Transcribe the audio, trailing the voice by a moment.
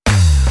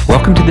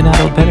Welcome to the Not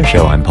Old Better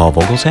Show. I'm Paul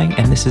Vogelsang,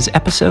 and this is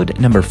episode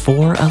number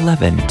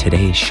 411.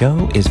 Today's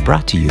show is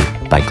brought to you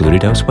by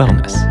Glutados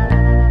Wellness.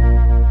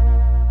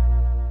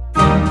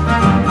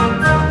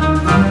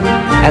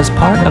 As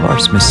part of our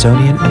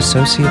Smithsonian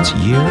Associates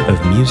Year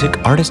of Music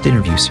Artist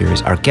Interview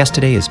Series, our guest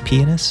today is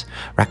pianist,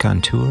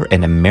 raconteur,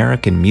 and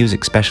American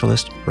music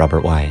specialist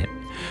Robert Wyatt.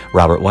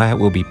 Robert Wyatt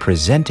will be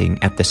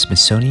presenting at the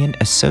Smithsonian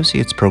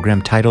Associates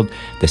program titled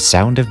The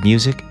Sound of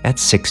Music at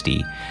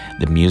 60,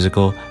 the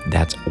musical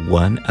that's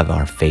one of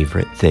our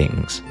favorite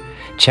things.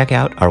 Check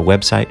out our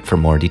website for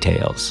more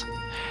details.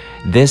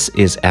 This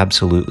is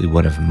absolutely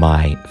one of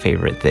my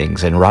favorite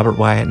things, and Robert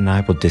Wyatt and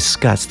I will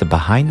discuss the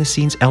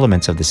behind-the-scenes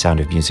elements of The Sound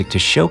of Music to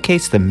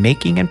showcase the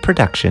making and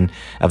production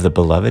of the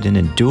beloved and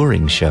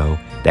enduring show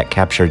that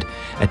captured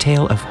a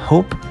tale of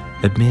hope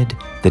amid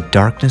the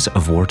darkness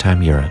of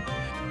wartime Europe.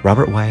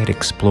 Robert Wyatt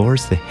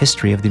explores the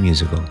history of the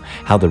musical,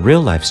 how the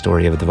real-life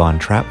story of the Von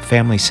Trapp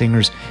family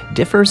singers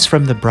differs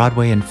from the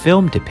Broadway and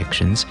film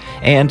depictions,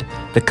 and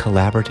the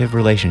collaborative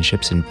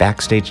relationships and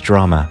backstage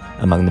drama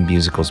among the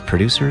musical's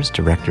producers,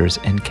 directors,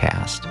 and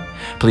cast.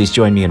 Please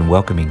join me in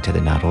welcoming to the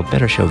Not Old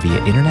Better Show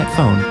via internet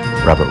phone,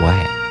 Robert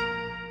Wyatt.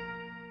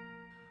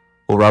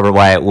 Well, Robert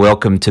Wyatt,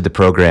 welcome to the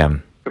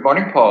program. Good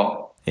morning,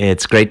 Paul.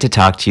 It's great to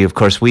talk to you. Of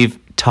course, we've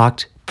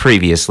talked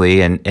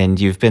previously, and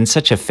you've been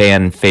such a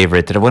fan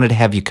favorite that I wanted to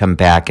have you come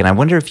back. And I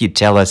wonder if you'd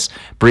tell us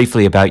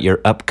briefly about your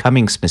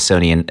upcoming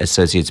Smithsonian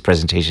Associates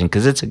presentation,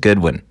 because it's a good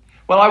one.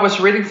 Well, I was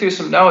reading through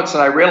some notes,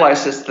 and I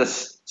realized it's the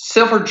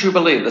Silver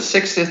Jubilee, the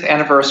 60th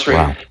anniversary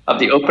of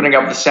the opening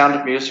of The Sound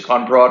of Music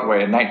on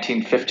Broadway in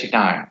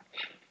 1959,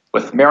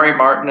 with Mary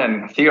Martin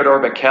and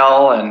Theodore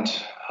Bikel and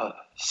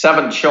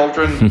 7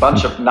 children, a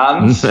bunch of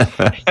nuns,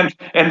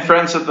 and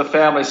friends of the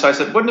family. So I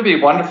said, wouldn't it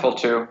be wonderful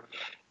to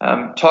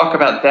talk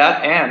about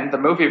that and the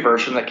movie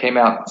version that came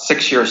out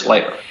 6 years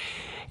later?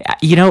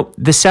 You know,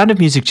 The Sound of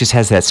Music just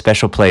has that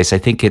special place. I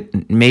think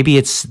maybe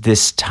it's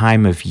this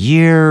time of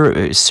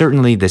year.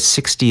 Certainly the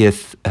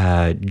 60th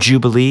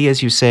Jubilee,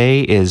 as you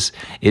say,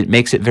 it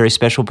makes it very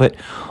special. But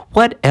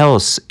what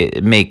else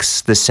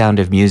makes The Sound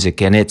of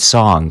Music and its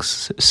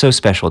songs so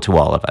special to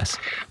all of us?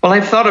 Well,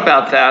 I've thought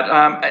about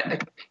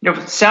that.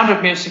 Sound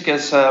of Music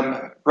is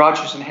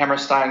Rodgers and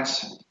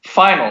Hammerstein's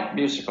final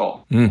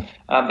musical.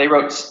 They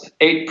wrote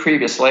 8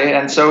 previously,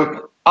 and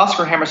so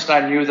Oscar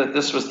Hammerstein knew that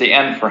this was the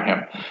end for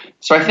him.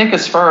 So I think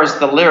as far as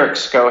the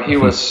lyrics go, he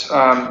was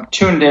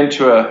tuned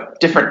into a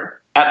different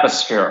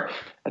atmosphere,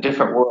 a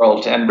different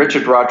world, and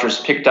Richard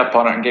Rodgers picked up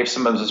on it and gave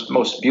some of his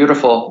most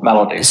beautiful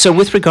melodies. So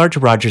with regard to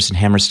Rodgers and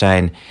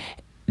Hammerstein,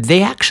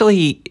 they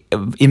actually,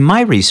 in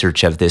my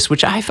research of this,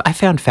 which I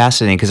found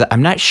fascinating, because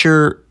I'm not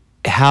sure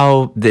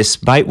how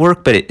this might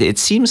work, but it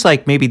seems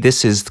like maybe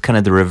this is kind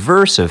of the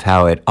reverse of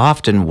how it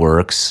often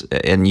works,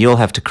 and you'll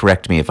have to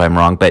correct me if I'm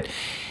wrong, but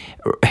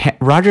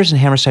Rodgers and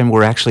Hammerstein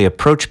were actually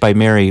approached by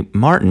Mary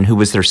Martin, who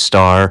was their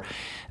star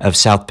of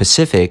South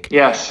Pacific,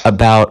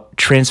 about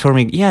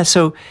transforming. Yeah,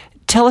 so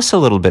tell us a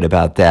little bit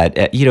about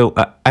that.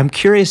 I'm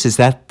curious, is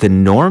that the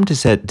norm?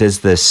 Does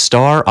the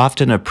star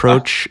often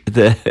approach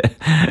the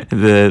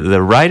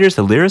writers,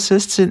 the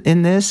lyricists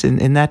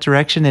in that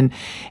direction?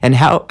 And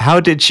how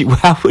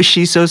was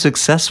she so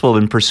successful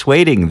in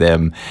persuading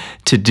them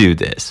to do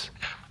this?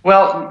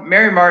 Well,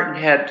 Mary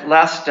Martin had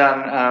last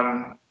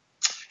done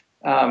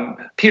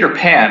Peter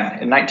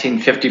Pan in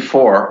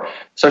 1954.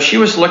 So she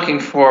was looking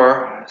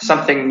for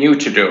something new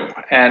to do.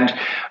 And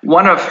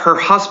one of her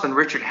husband,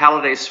 Richard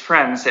Halliday's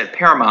friends at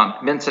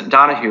Paramount, Vincent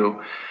Donahue,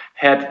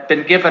 had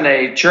been given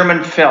a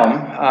German film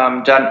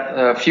done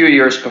a few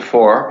years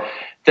before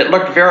that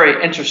looked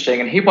very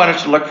interesting. And he wanted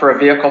to look for a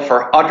vehicle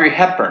for Audrey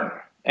Hepburn.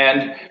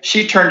 And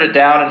she turned it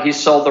down, and he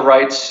sold the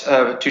rights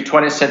to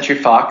 20th Century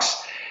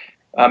Fox.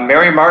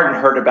 Mary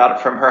Martin heard about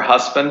it from her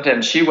husband,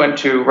 and she went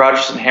to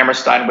Rodgers and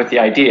Hammerstein with the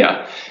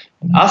idea.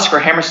 Oscar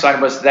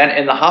Hammerstein was then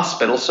in the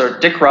hospital, so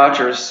Dick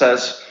Rodgers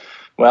says,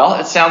 well,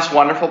 it sounds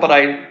wonderful, but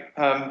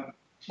I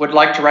would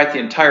like to write the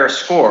entire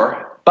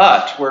score,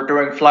 but we're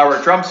doing Flower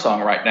Drum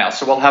Song right now,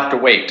 so we'll have to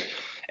wait.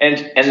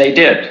 And they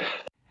did.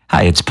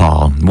 Hi, it's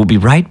Paul. We'll be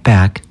right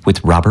back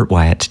with Robert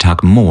Wyatt to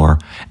talk more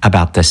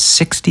about the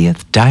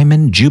 60th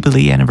Diamond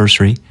Jubilee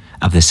anniversary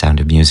of The Sound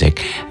of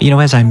Music.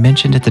 As I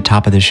mentioned at the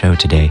top of the show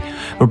today,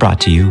 we're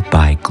brought to you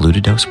by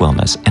Glutados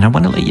Wellness, and I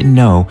want to let you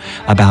know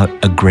about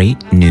a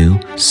great new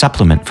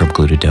supplement from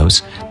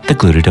Glutados, the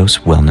Glutados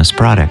Wellness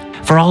product.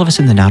 For all of us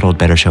in the Not Old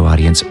Better Show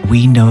audience,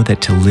 we know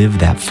that to live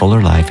that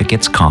fuller life, it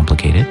gets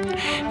complicated,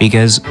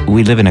 because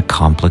we live in a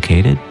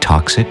complicated,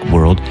 toxic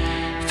world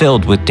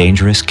filled with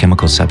dangerous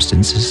chemical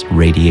substances,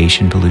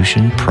 radiation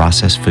pollution,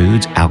 processed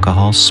foods,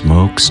 alcohol,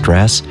 smoke,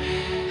 stress,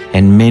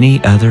 and many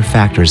other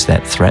factors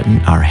that threaten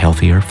our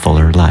healthier,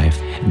 fuller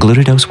life.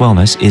 Glutados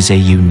Wellness is a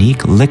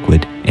unique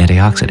liquid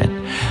antioxidant.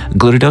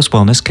 Glutados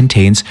Wellness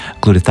contains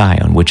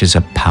glutathione, which is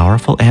a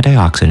powerful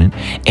antioxidant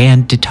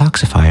and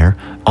detoxifier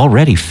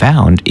already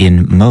found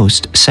in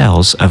most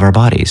cells of our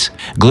bodies.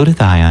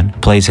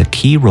 Glutathione plays a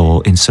key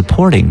role in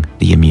supporting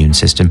the immune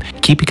system,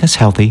 keeping us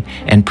healthy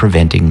and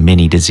preventing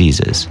many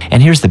diseases.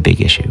 And here's the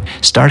big issue.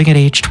 Starting at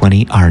age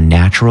 20, our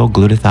natural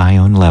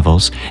glutathione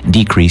levels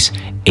decrease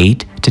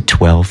 8 to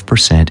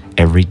 12%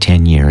 every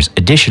 10 years.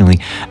 Additionally,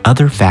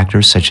 other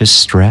factors such as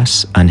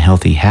stress,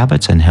 unhealthy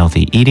habits,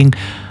 unhealthy eating,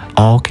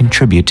 all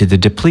contribute to the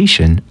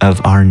depletion of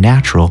our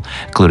natural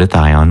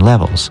glutathione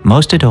levels.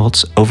 Most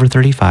adults over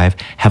 35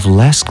 have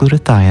less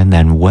glutathione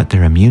than what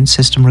their immune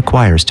system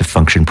requires to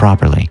function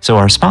properly. So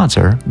our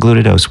sponsor,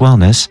 Glutadose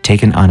Wellness,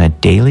 taken on a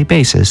daily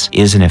basis,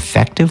 is an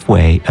effective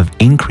way of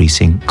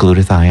increasing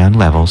glutathione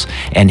levels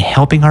and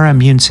helping our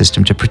immune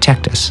system to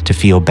protect us, to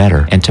feel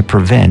better, and to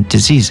prevent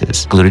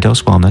diseases.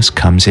 Glutadose Wellness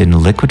comes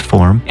in liquid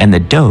form, and the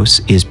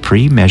dose is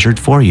pre-measured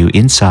for you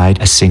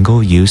inside a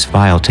single-use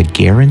vial to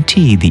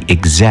guarantee the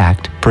exact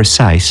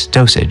precise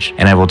dosage.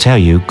 And I will tell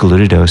you,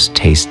 Glutadose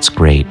tastes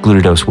great.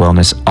 Glutadose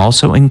Wellness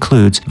also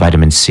includes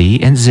vitamin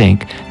C and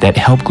zinc that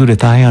help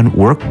glutathione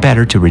work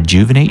better to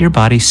rejuvenate your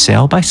body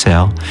cell by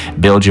cell,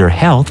 build your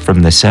health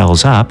from the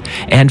cells up,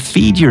 and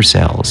feed your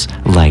cells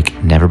like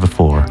never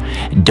before.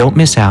 Don't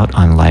miss out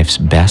on life's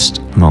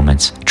best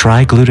moments.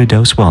 Try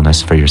Glutadose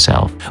Wellness for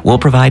yourself. We'll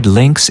provide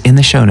links in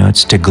the show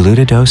notes to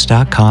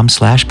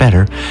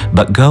glutadose.com/better,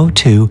 but go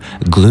to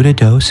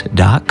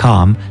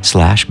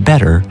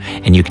glutadose.com/better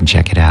and you can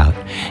check it out.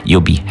 You'll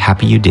be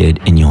happy you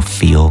did, and you'll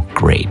feel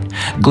great.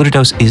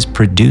 Glutadose is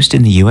produced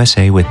in the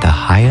USA with the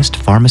highest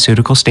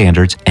pharmaceutical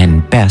standards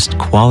and best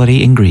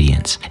quality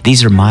ingredients.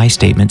 These are my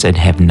statements and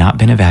have not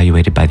been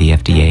evaluated by the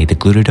FDA. The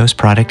Glutadose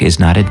product is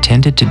not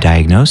intended to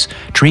diagnose,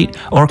 treat,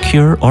 or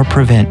cure or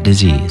prevent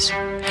disease.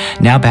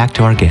 Now back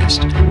to our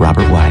guest,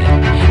 Robert Wyatt,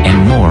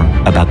 and more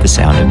about the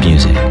sound of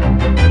music.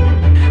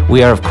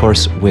 We are, of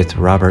course, with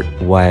Robert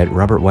Wyatt.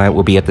 Robert Wyatt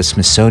will be at the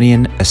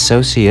Smithsonian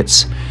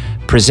Associates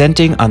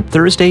presenting on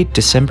Thursday,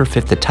 December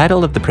 5th. The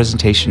title of the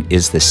presentation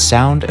is The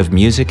Sound of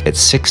Music at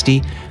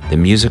 60, the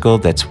musical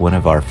that's one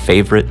of our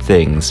favorite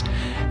things.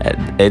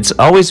 It's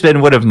always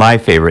been one of my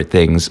favorite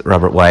things,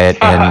 Robert Wyatt,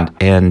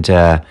 and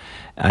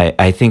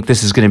I think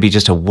this is going to be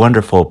just a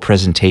wonderful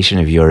presentation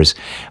of yours.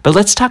 But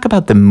let's talk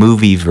about the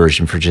movie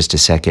version for just a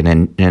second,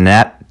 and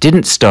that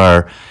didn't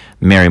star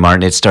Mary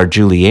Martin. It starred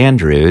Julie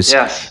Andrews.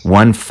 Yes.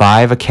 Won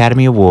 5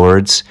 Academy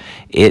Awards.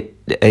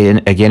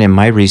 Again, in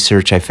my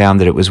research, I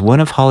found that it was one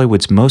of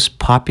Hollywood's most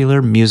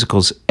popular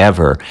musicals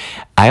ever.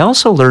 I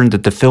also learned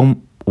that the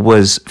film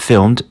was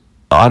filmed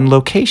on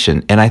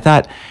location, and I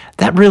thought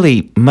that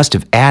really must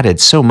have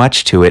added so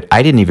much to it.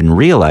 I didn't even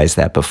realize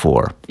that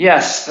before.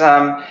 Yes.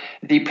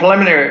 The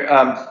preliminary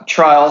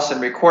trials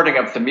and recording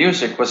of the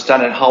music was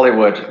done in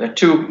Hollywood. There were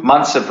 2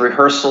 months of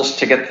rehearsals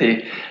to get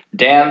the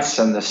dance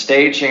and the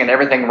staging and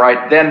everything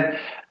right. Then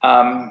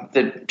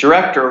the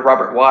director,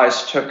 Robert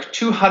Wise, took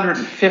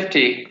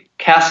 250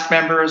 cast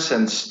members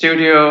and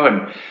studio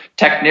and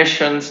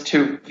technicians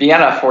to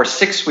Vienna for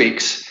 6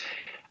 weeks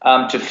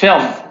to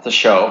film the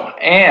show.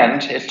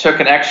 And it took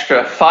an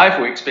extra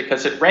 5 weeks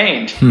because it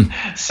rained.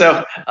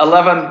 So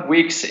 11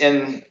 weeks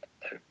in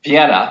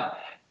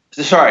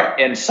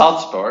in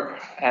Salzburg.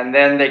 And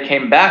then they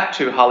came back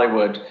to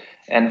Hollywood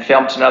and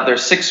filmed another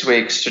 6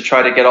 weeks to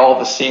try to get all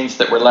the scenes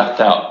that were left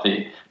out.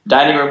 The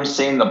dining room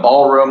scene, the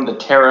ballroom, the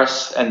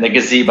terrace, and the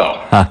gazebo.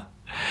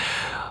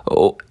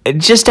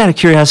 Just out of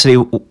curiosity,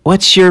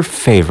 what's your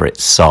favorite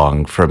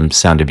song from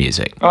Sound of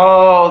Music?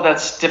 Oh,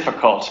 that's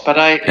difficult, but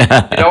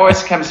it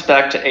always comes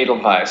back to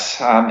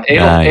Edelweiss.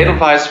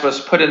 Edelweiss was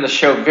put in the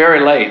show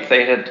very late.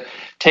 They had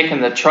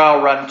taken the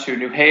trial run to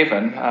New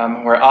Haven,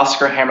 where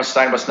Oscar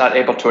Hammerstein was not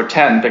able to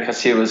attend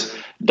because he was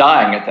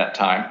dying at that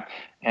time.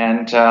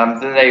 And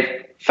then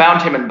they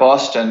found him in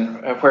Boston,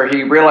 where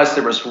he realized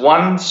there was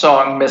one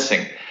song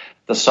missing,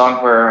 the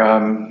song where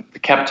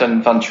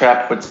Captain Von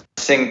Trapp would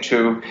sing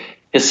to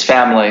his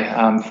family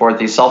for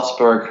the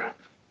Salzburg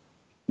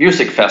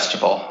Music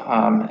Festival.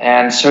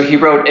 And so he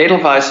wrote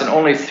Edelweiss in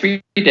only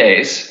 3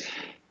 days,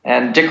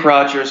 and Dick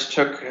Rogers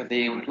took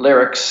the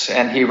lyrics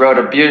and he wrote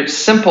a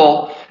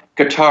simple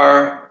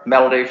guitar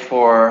melody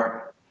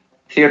for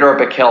Theodore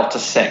Bickel to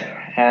sing.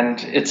 And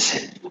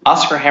it's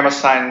Oscar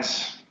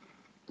Hammerstein's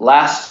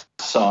last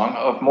song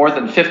of more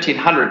than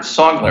 1,500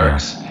 song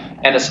lyrics,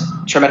 and it's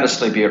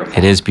tremendously beautiful.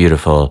 It is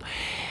beautiful.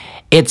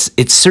 It's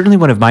certainly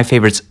one of my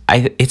favorites.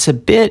 It's a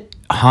bit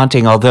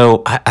haunting,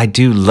 although I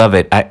do love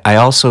it. I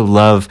also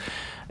love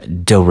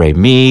Do Re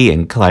Mi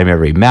and Climb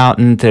Every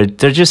Mountain.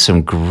 They're just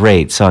some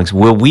great songs.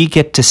 Will we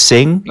get to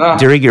sing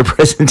during your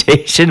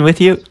presentation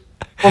with you?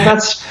 Well,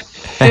 that's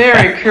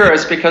very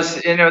curious because,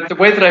 the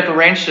way that I've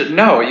arranged it,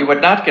 no, you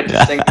would not get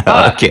to sing.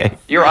 But okay.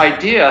 Your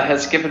idea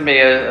has given me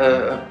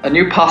a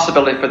new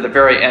possibility for the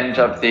very end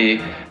of the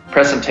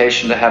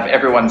presentation to have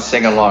everyone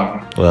sing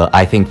along. Well,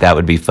 I think that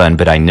would be fun,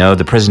 but I know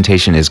the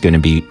presentation is going to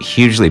be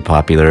hugely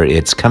popular.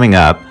 It's coming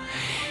up.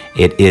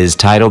 It is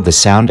titled The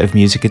Sound of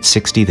Music at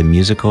 60, the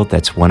musical.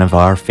 That's one of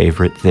our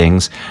favorite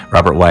things.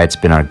 Robert Wyatt's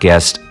been our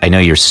guest. I know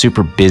you're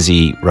super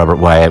busy, Robert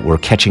Wyatt. We're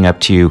catching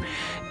up to you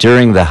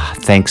during the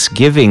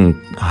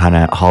Thanksgiving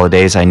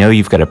holidays. I know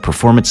you've got a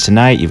performance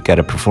tonight. You've got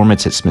a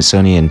performance at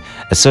Smithsonian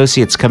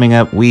Associates coming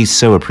up. We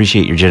so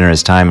appreciate your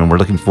generous time, and we're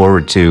looking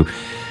forward to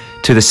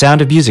the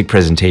Sound of Music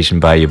presentation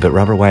by you. But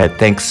Robert Wyatt,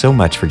 thanks so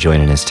much for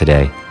joining us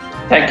today.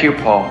 Thank you,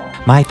 Paul.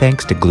 My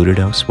thanks to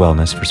Glutadose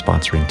Wellness for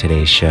sponsoring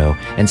today's show,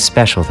 and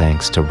special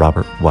thanks to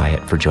Robert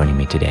Wyatt for joining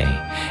me today.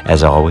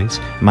 As always,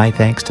 my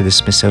thanks to the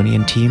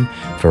Smithsonian team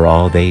for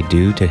all they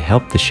do to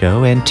help the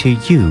show, and to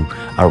you,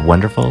 our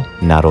wonderful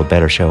Not Old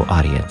Better Show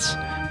audience.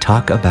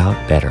 Talk about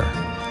better.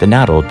 The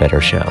Not Old Better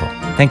Show.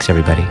 Thanks,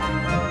 everybody.